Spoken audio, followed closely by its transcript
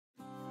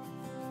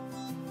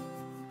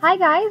Hi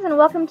guys, and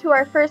welcome to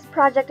our first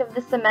project of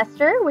the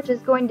semester, which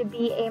is going to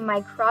be a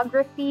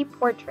micrography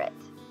portrait.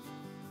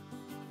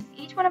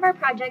 Each one of our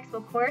projects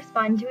will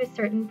correspond to a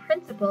certain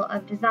principle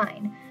of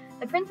design.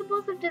 The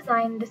principles of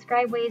design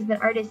describe ways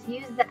that artists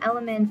use the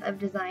elements of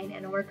design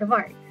in a work of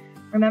art.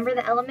 Remember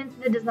the elements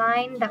of the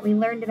design that we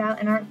learned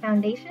about in Art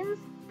Foundations?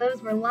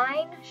 Those were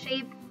line,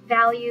 shape,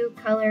 value,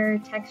 color,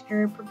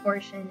 texture,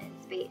 proportion,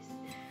 and space.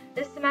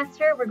 This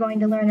semester, we're going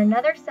to learn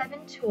another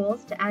 7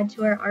 tools to add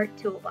to our art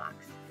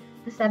toolbox.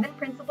 The 7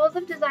 principles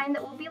of design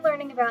that we'll be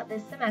learning about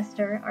this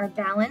semester are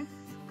balance,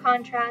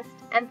 contrast,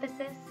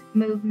 emphasis,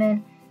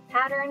 movement,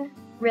 pattern,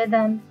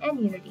 rhythm, and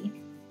unity.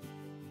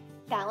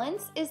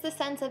 Balance is the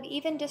sense of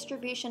even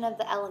distribution of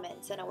the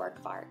elements in a work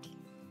of art.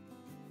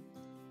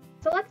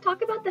 So let's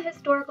talk about the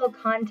historical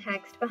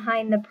context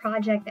behind the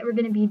project that we're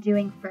going to be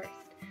doing first.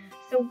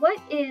 So what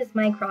is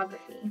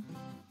micrography?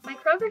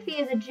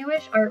 Micrography is a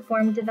Jewish art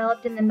form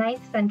developed in the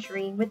 9th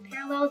century with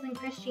parallels in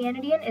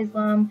Christianity and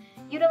Islam,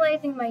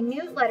 utilizing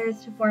minute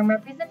letters to form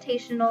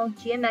representational,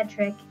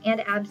 geometric,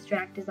 and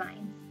abstract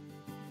designs.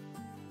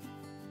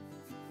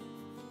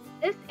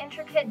 This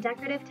intricate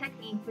decorative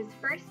technique was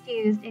first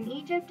used in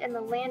Egypt and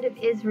the land of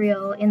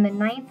Israel in the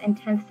 9th and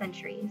 10th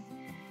centuries.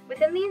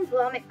 Within the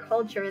Islamic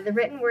culture, the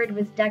written word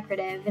was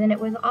decorative, and it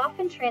was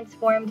often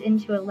transformed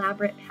into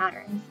elaborate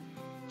patterns.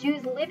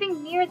 Jews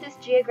living near this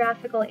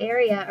geographical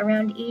area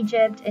around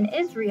Egypt and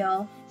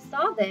Israel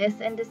saw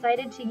this and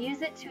decided to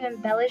use it to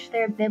embellish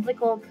their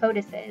biblical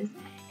codices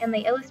and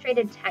the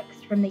illustrated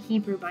text from the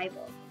Hebrew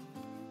Bible.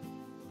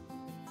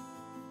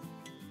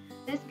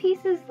 This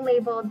piece is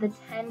labeled the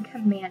 10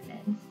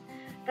 Commandments.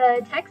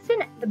 The text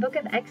in the book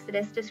of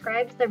Exodus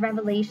describes the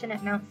revelation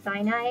at Mount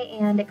Sinai,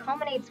 and it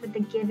culminates with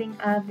the giving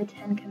of the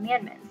 10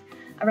 Commandments,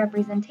 a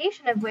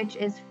representation of which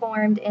is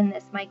formed in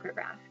this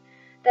micrograph.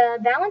 The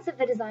balance of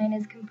the design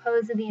is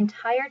composed of the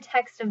entire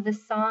text of the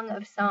Song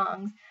of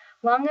Songs,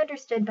 long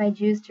understood by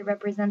Jews to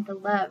represent the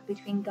love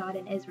between God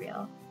and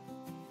Israel.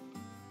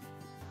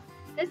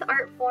 This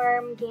art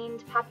form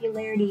gained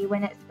popularity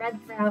when it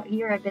spread throughout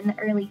Europe in the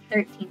early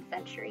 13th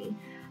century.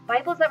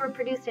 Bibles that were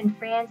produced in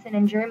France and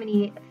in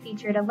Germany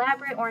featured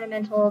elaborate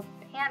ornamental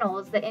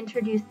panels that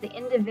introduced the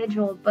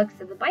individual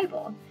books of the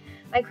Bible.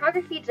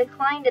 Micrography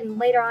declined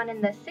later on in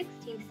the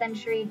 16th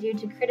century due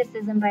to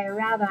criticism by a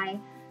rabbi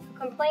who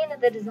complained that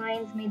the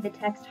designs made the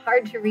text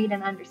hard to read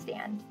and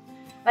understand.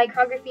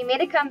 Micrography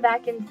made a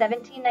comeback in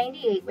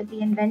 1798 with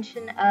the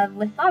invention of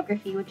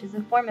lithography, which is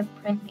a form of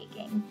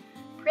printmaking.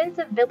 Prints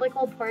of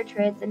biblical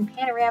portraits and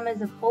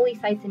panoramas of holy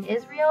sites in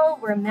Israel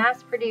were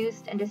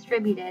mass-produced and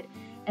distributed,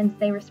 and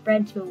they were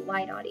spread to a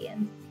wide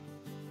audience.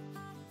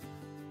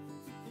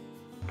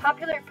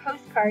 Popular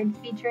postcards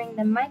featuring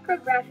the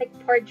micrographic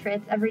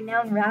portraits of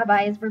renowned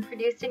rabbis were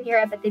produced in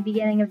Europe at the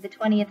beginning of the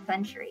 20th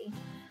century.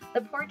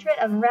 The portrait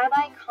of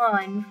Rabbi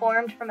Khan,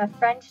 formed from a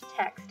French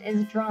text,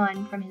 is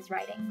drawn from his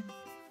writings.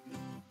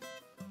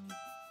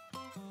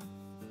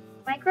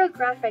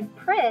 Micrographic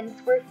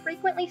prints were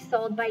frequently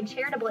sold by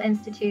charitable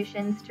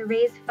institutions to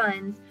raise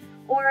funds,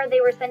 or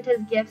they were sent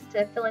as gifts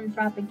to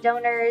philanthropic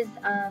donors,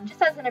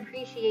 just as an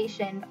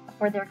appreciation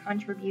for their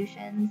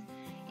contributions.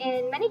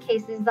 In many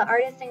cases, the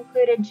artist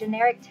included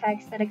generic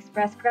text that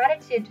expressed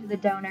gratitude to the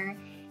donor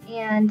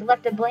and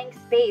left a blank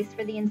space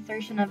for the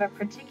insertion of a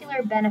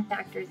particular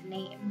benefactor's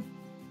name.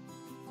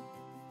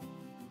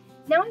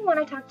 Now I want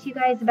to talk to you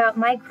guys about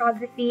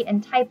micrography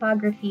and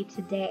typography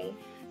today.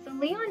 So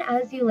Leon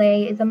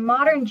Azoulay is a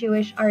modern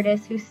Jewish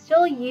artist who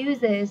still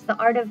uses the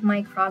art of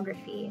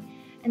micrography.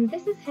 And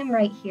this is him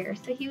right here.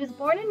 So he was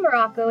born in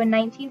Morocco in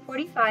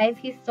 1945.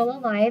 He's still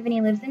alive and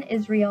he lives in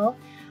Israel.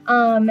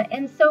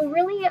 And so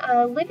really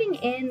living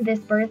in this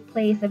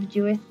birthplace of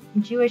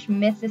Jewish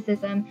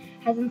mysticism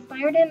has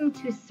inspired him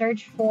to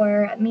search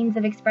for means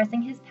of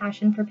expressing his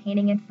passion for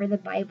painting and for the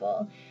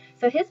Bible.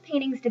 So his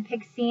paintings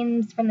depict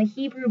scenes from the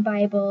Hebrew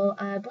Bible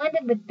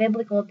blended with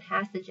biblical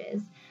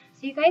passages.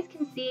 So you guys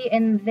can see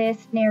in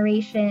this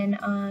narration,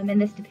 in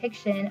this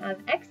depiction of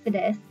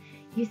Exodus,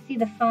 you see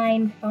the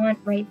fine font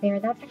right there.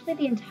 That's actually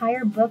the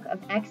entire book of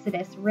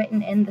Exodus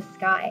written in the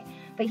sky,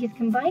 but he's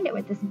combined it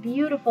with this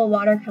beautiful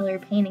watercolor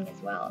painting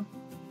as well.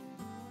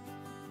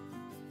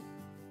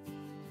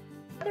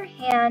 On the other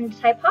hand,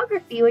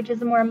 typography, which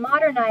is a more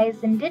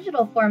modernized and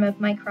digital form of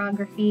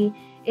micrography,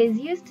 is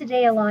used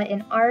today a lot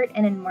in art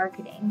and in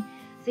marketing.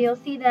 So you'll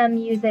see them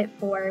use it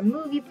for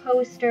movie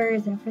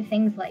posters and for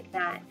things like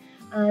that.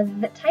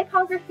 The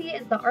typography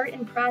is the art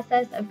and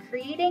process of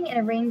creating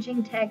and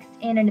arranging text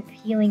in an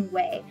appealing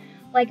way.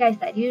 Like I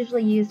said,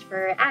 usually used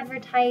for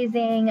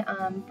advertising,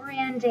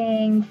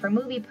 branding, for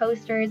movie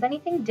posters,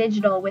 anything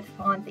digital with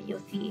font that you'll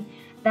see.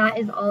 That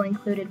is all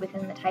included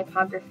within the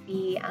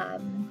typography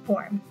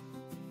form.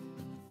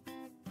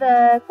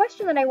 The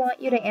question that I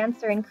want you to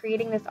answer in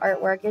creating this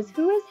artwork is,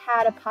 who has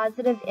had a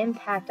positive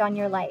impact on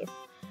your life?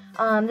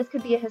 This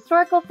could be a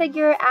historical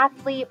figure,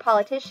 athlete,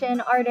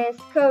 politician, artist,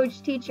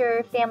 coach,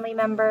 teacher, family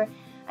member,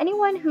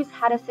 anyone who's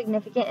had a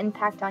significant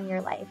impact on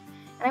your life.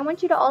 And I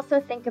want you to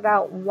also think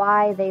about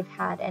why they've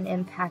had an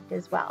impact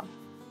as well.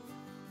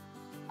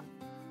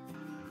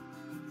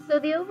 So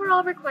the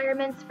overall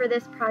requirements for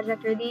this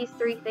project are these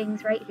three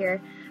things right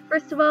here.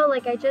 First of all,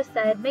 like I just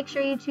said, make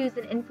sure you choose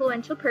an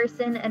influential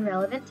person and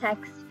relevant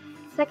text.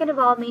 Second of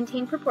all,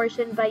 maintain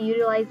proportion by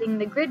utilizing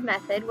the grid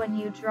method when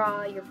you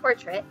draw your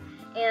portrait.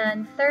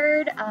 And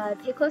third,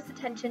 pay close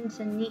attention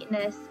to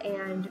neatness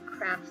and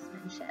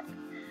craftsmanship.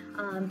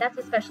 That's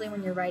especially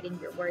when you're writing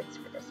your words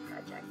for this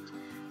project.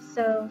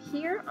 So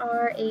here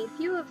are a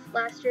few of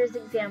last year's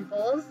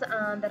examples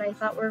that I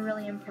thought were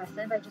really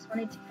impressive. I just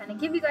wanted to kind of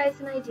give you guys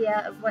an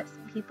idea of what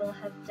some people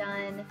have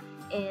done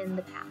in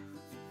the past.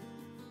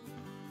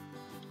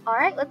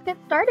 Alright, let's get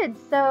started.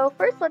 So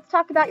first let's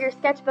talk about your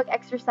sketchbook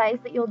exercise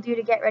that you'll do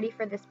to get ready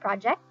for this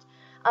project.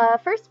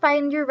 First,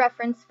 find your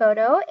reference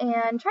photo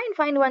and try and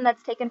find one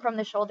that's taken from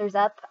the shoulders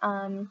up,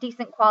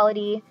 decent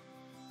quality,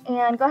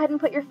 and go ahead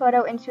and put your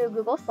photo into a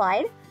Google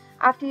slide.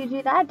 After you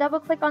do that, double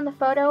click on the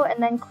photo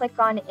and then click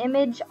on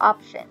Image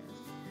Options.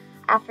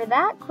 After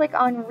that, click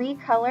on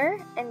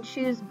Recolor and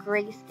choose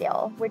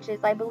Grayscale, which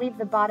is, I believe,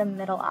 the bottom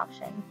middle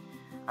option.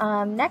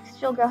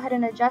 Next, you'll go ahead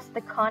and adjust the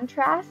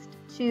contrast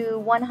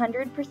to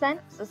 100%,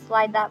 so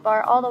slide that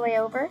bar all the way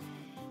over.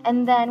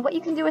 And then what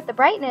you can do with the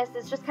brightness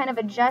is just kind of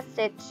adjust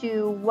it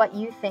to what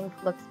you think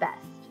looks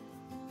best.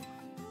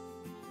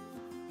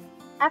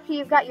 After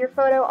you've got your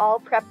photo all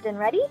prepped and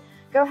ready,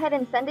 go ahead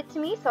and send it to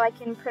me so I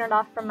can print it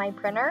off from my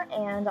printer,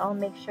 and I'll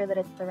make sure that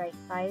it's the right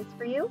size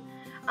for you.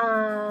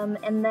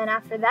 And then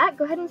after that,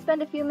 go ahead and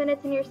spend a few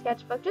minutes in your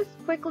sketchbook just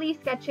quickly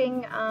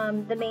sketching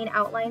the main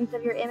outlines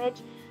of your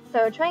image.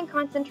 So try and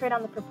concentrate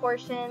on the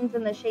proportions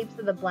and the shapes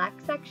of the black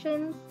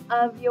sections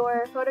of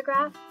your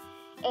photograph.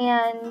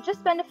 And just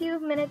spend a few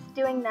minutes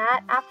doing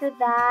that. After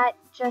that,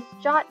 just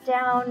jot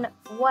down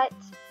what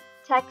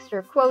text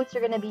or quotes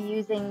you're going to be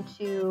using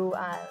to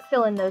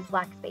fill in those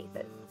black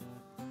spaces.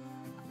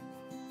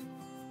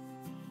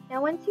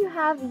 Now once you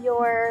have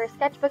your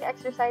sketchbook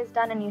exercise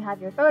done and you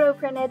have your photo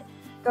printed,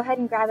 go ahead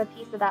and grab a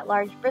piece of that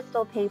large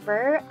Bristol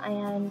paper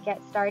and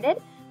get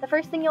started. The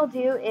first thing you'll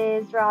do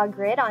is draw a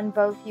grid on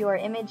both your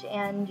image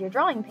and your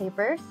drawing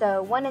paper.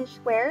 So 1-inch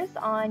squares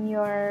on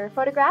your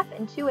photograph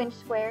and 2-inch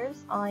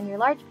squares on your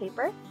large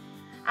paper.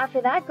 After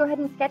that, go ahead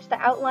and sketch the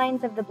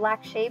outlines of the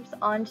black shapes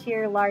onto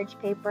your large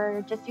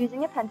paper just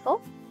using a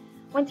pencil.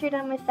 Once you're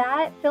done with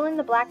that, fill in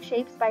the black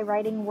shapes by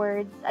writing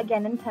words,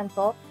 again in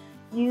pencil.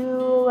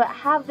 You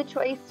have the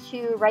choice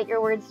to write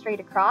your words straight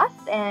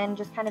across and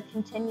just kind of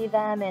continue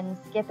them and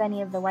skip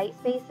any of the white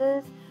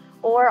spaces.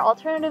 Or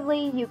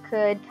alternatively, you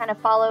could kind of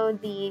follow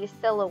the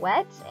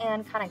silhouette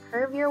and kind of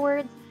curve your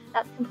words.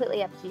 That's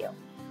completely up to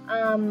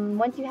you.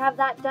 Once you have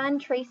that done,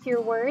 trace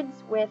your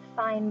words with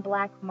fine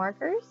black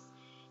markers.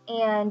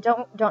 And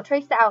don't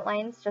trace the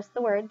outlines, just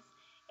the words.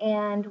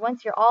 And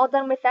once you're all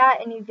done with that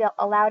and you've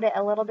allowed it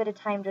a little bit of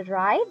time to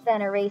dry,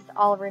 then erase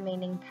all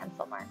remaining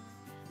pencil marks.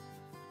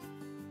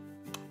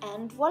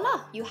 And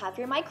voila, you have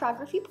your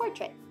micrography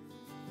portrait.